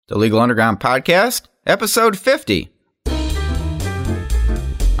The Legal Underground Podcast, Episode 50.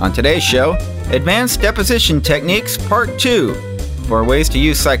 On today's show, Advanced Deposition Techniques Part 2, 4 ways to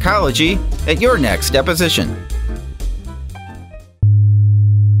use psychology at your next deposition.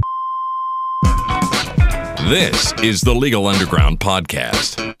 This is the Legal Underground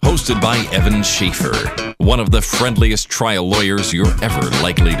Podcast, hosted by Evan Schaefer, one of the friendliest trial lawyers you're ever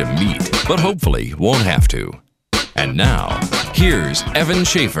likely to meet, but hopefully won't have to. And now, here's Evan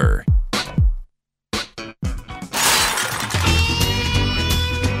Schaefer.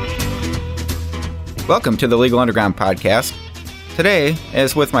 Welcome to the Legal Underground Podcast. Today,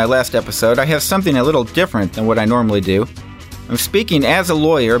 as with my last episode, I have something a little different than what I normally do. I'm speaking as a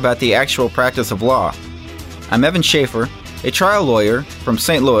lawyer about the actual practice of law. I'm Evan Schaefer, a trial lawyer from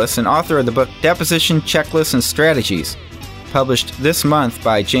St. Louis and author of the book Deposition, Checklists, and Strategies, published this month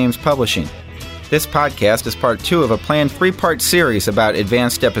by James Publishing. This podcast is part 2 of a planned 3-part series about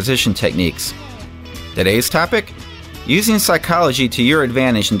advanced deposition techniques. Today's topic? Using psychology to your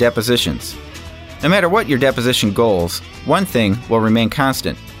advantage in depositions. No matter what your deposition goals, one thing will remain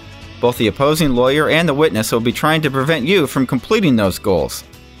constant. Both the opposing lawyer and the witness will be trying to prevent you from completing those goals.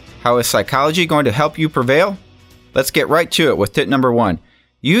 How is psychology going to help you prevail? Let's get right to it with tip number 1.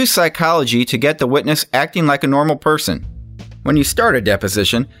 Use psychology to get the witness acting like a normal person. When you start a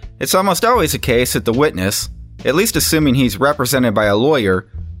deposition, it's almost always the case that the witness, at least assuming he's represented by a lawyer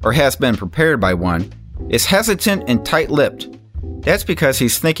or has been prepared by one, is hesitant and tight-lipped. That's because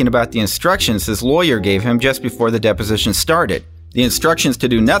he's thinking about the instructions his lawyer gave him just before the deposition started. The instructions to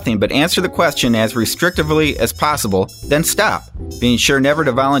do nothing but answer the question as restrictively as possible, then stop, being sure never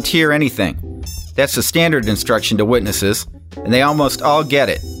to volunteer anything. That's the standard instruction to witnesses, and they almost all get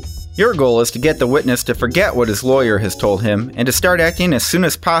it. Your goal is to get the witness to forget what his lawyer has told him and to start acting as soon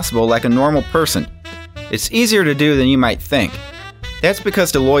as possible like a normal person. It's easier to do than you might think. That's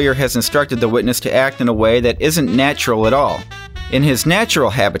because the lawyer has instructed the witness to act in a way that isn't natural at all. In his natural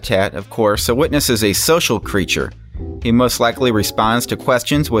habitat, of course, a witness is a social creature. He most likely responds to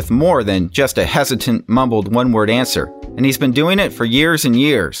questions with more than just a hesitant, mumbled one-word answer, and he's been doing it for years and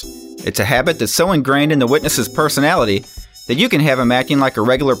years. It's a habit that's so ingrained in the witness's personality that you can have him acting like a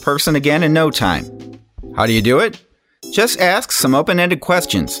regular person again in no time. How do you do it? Just ask some open-ended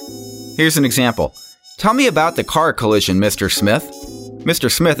questions. Here's an example. Tell me about the car collision, Mr. Smith.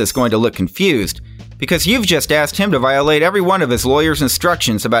 Mr. Smith is going to look confused because you've just asked him to violate every one of his lawyer's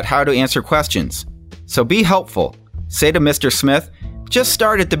instructions about how to answer questions. So be helpful. Say to Mr. Smith, just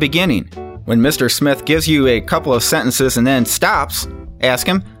start at the beginning. When Mr. Smith gives you a couple of sentences and then stops, ask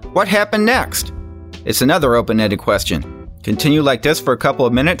him, what happened next? It's another open-ended question. Continue like this for a couple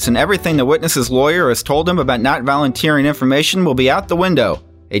of minutes and everything the witness's lawyer has told him about not volunteering information will be out the window,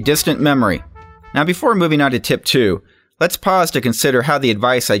 a distant memory. Now before moving on to tip 2, let's pause to consider how the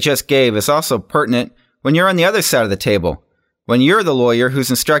advice I just gave is also pertinent when you're on the other side of the table, when you're the lawyer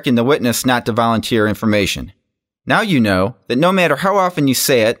who's instructing the witness not to volunteer information. Now you know that no matter how often you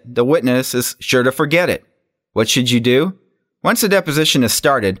say it, the witness is sure to forget it. What should you do? Once the deposition is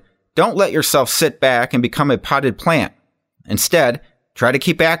started, don't let yourself sit back and become a potted plant. Instead, try to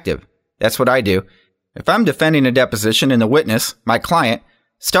keep active. That's what I do. If I'm defending a deposition and the witness, my client,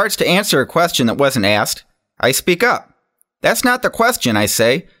 starts to answer a question that wasn't asked, I speak up. That's not the question, I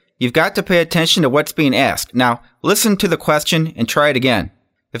say. You've got to pay attention to what's being asked. Now, listen to the question and try it again.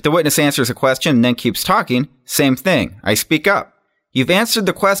 If the witness answers a question and then keeps talking, same thing. I speak up. You've answered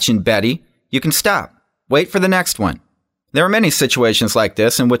the question, Betty. You can stop. Wait for the next one. There are many situations like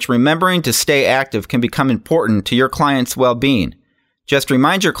this in which remembering to stay active can become important to your client's well-being. Just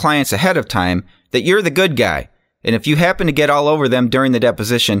remind your clients ahead of time that you're the good guy, and if you happen to get all over them during the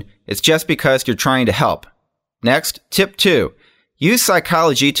deposition, it's just because you're trying to help. Next, tip 2. Use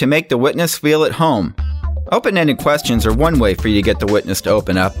psychology to make the witness feel at home. Open-ended questions are one way for you to get the witness to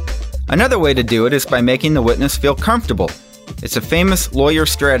open up. Another way to do it is by making the witness feel comfortable. It's a famous lawyer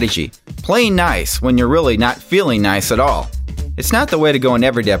strategy, playing nice when you're really not feeling nice at all. It's not the way to go in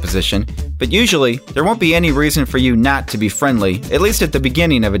every deposition, but usually there won't be any reason for you not to be friendly, at least at the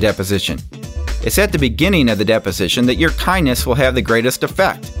beginning of a deposition. It's at the beginning of the deposition that your kindness will have the greatest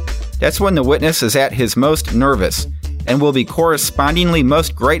effect. That's when the witness is at his most nervous and will be correspondingly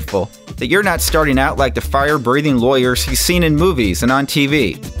most grateful that you're not starting out like the fire-breathing lawyers he's seen in movies and on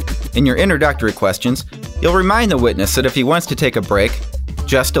TV. In your introductory questions, you'll remind the witness that if he wants to take a break,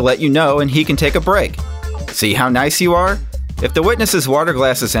 just to let you know and he can take a break. See how nice you are? If the witness's water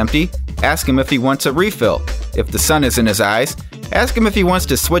glass is empty, ask him if he wants a refill. If the sun is in his eyes, ask him if he wants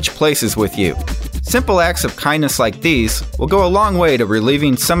to switch places with you. Simple acts of kindness like these will go a long way to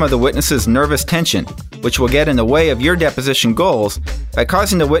relieving some of the witness's nervous tension. which will get in the way of your deposition goals by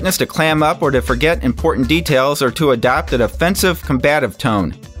causing the witness to clam up or to forget important details or to adopt an offensive, combative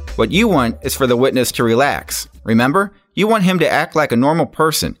tone. What you want is for the witness to relax. Remember, you want him to act like a normal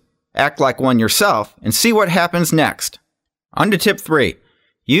person, act like one yourself, and see what happens next. On to tip 3.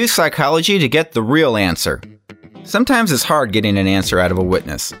 Use psychology to get the real answer. Sometimes it's hard getting an answer out of a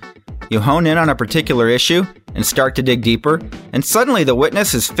witness. You hone in on a particular issue and start to dig deeper, and suddenly the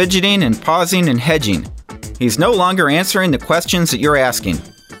witness is fidgeting and pausing and hedging. He's no longer answering the questions that you're asking.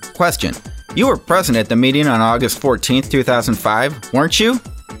 Question: you were present at the meeting on August 14th, 2005, weren't you?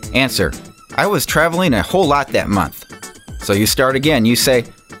 Answer: I was traveling a whole lot that month. So you start again. You say,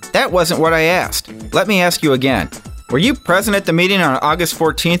 that wasn't what I asked. Let me ask you again. Were you present at the meeting on August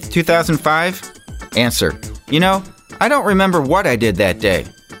 14th, 2005? Answer: I don't remember what I did that day.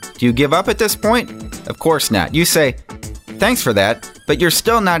 Do you give up at this point? Of course not. You say, thanks for that, but you're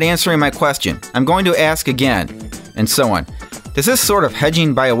still not answering my question. I'm going to ask again, and so on. Does this sort of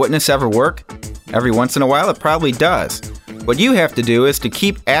hedging by a witness ever work? Every once in a while, it probably does. What you have to do is to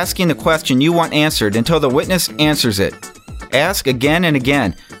keep asking the question you want answered until the witness answers it. Ask again and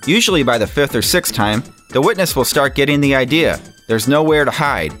again. Usually by the 5th or 6th time, the witness will start getting the idea. There's nowhere to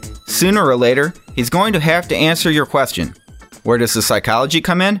hide. Sooner or later, he's going to have to answer your question. Where does the psychology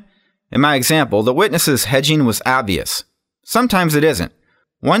come in? In my example, the witness's hedging was obvious. Sometimes it isn't.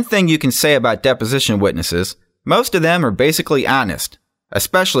 One thing you can say about deposition witnesses, most of them are basically honest,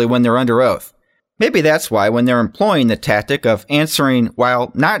 especially when they're under oath. Maybe that's why when they're employing the tactic of answering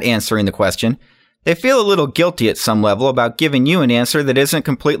while not answering the question, they feel a little guilty at some level about giving you an answer that isn't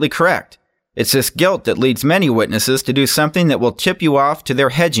completely correct. It's this guilt that leads many witnesses to do something that will tip you off to their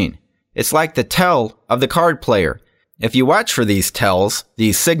hedging. It's like the tell of the card player. If you watch for these tells,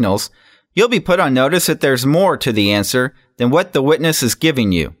 these signals, you'll be put on notice that there's more to the answer than what the witness is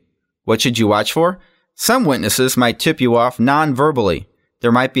giving you. What should you watch for? Some witnesses might tip you off non-verbally.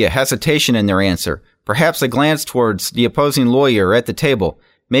 There might be a hesitation in their answer, perhaps a glance towards the opposing lawyer at the table,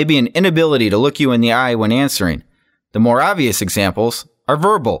 maybe an inability to look you in the eye when answering. The more obvious examples are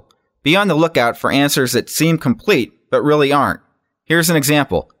verbal. Be on the lookout for answers that seem complete but really aren't. Here's an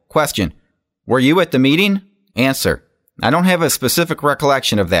example. Question: were you at the meeting? Answer: I don't have a specific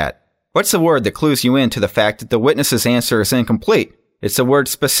recollection of that. What's the word that clues you in to the fact that the witness's answer is incomplete? It's the word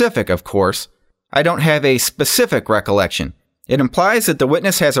specific, of course. I don't have a specific recollection. It implies that the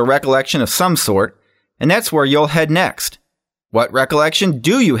witness has a recollection of some sort, and that's where you'll head next. What recollection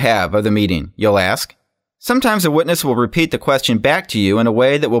do you have of the meeting, you'll ask. Sometimes a witness will repeat the question back to you in a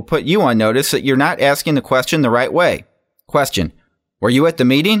way that will put you on notice that you're not asking the question the right way. Question: were you at the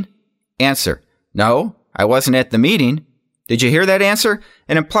meeting? Answer: no, I wasn't at the meeting. Did you hear that answer?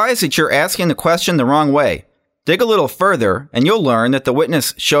 It implies that you're asking the question the wrong way. Dig a little further, and you'll learn that the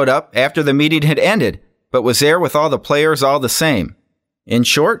witness showed up after the meeting had ended, but was there with all the players all the same. In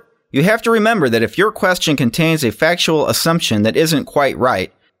short, you have to remember that if your question contains a factual assumption that isn't quite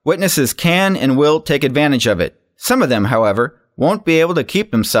right, witnesses can and will take advantage of it. Some of them, however, won't be able to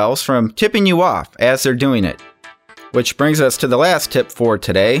keep themselves from tipping you off as they're doing it. Which brings us to the last tip for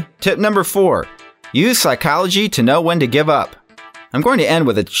today. Tip number 4. Use psychology to know when to give up. I'm going to end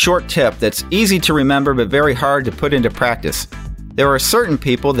with a short tip that's easy to remember but very hard to put into practice. There are certain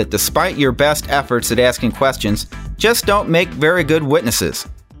people that, despite your best efforts at asking questions, just don't make very good witnesses.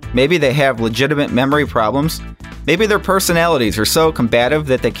 Maybe they have legitimate memory problems. Maybe their personalities are so combative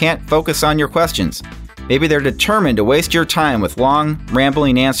that they can't focus on your questions. Maybe they're determined to waste your time with long,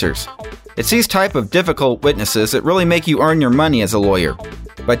 rambling answers. It's these type of difficult witnesses that really make you earn your money as a lawyer.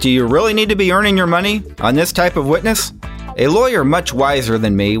 But do you really need to be earning your money on this type of witness? A lawyer much wiser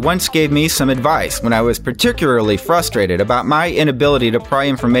than me once gave me some advice when I was particularly frustrated about my inability to pry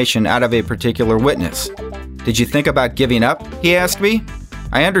information out of a particular witness. Did you think about giving up? He asked me.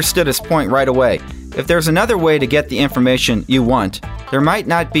 I understood his point right away. If there's another way to get the information you want, there might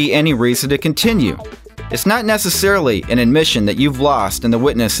not be any reason to continue. It's not necessarily an admission that you've lost and the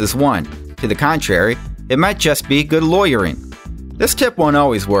witness has won. To the contrary, it might just be good lawyering. This tip won't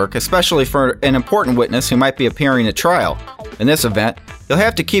always work, especially for an important witness who might be appearing at trial. In this event, you'll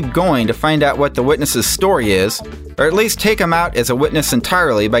have to keep going to find out what the witness's story is, or at least take him out as a witness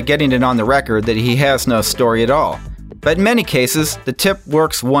entirely by getting it on the record that he has no story at all. But in many cases, the tip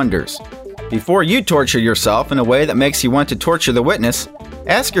works wonders. Before you torture yourself in a way that makes you want to torture the witness,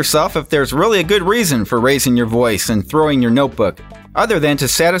 ask yourself if there's really a good reason for raising your voice and throwing your notebook, other than to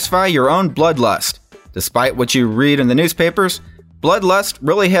satisfy your own bloodlust. Despite what you read in the newspapers, bloodlust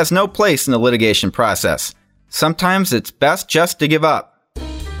really has no place in the litigation process. Sometimes it's best just to give up.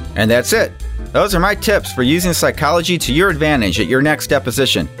 And that's it. Those are my tips for using psychology to your advantage at your next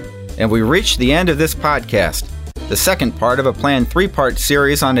deposition. And we reached the end of this podcast, the second part of a planned 3-part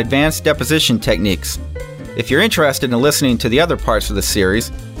series on advanced deposition techniques. If you're interested in listening to the other parts of the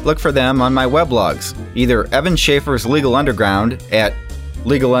series, look for them on my weblogs, either Evan Schaefer's Legal Underground at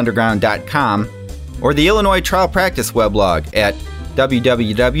legalunderground.com or the Illinois Trial Practice weblog at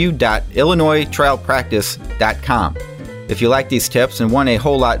www.illinoistrialpractice.com. If you like these tips and want a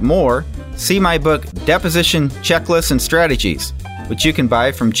whole lot more, see my book Deposition Checklists and Strategies, which you can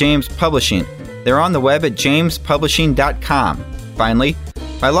buy from James Publishing. They're on the web at jamespublishing.com. Finally,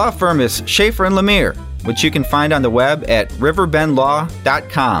 my law firm is Schaefer & Lemire, which you can find on the web at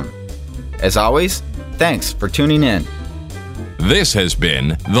riverbendlaw.com. As always, thanks for tuning in. This has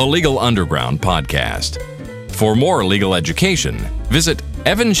been the Legal Underground Podcast. For more legal education, visit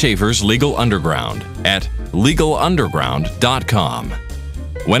Evan Schaefer's Legal Underground at legalunderground.com.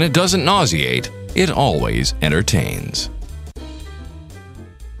 When it doesn't nauseate, it always entertains.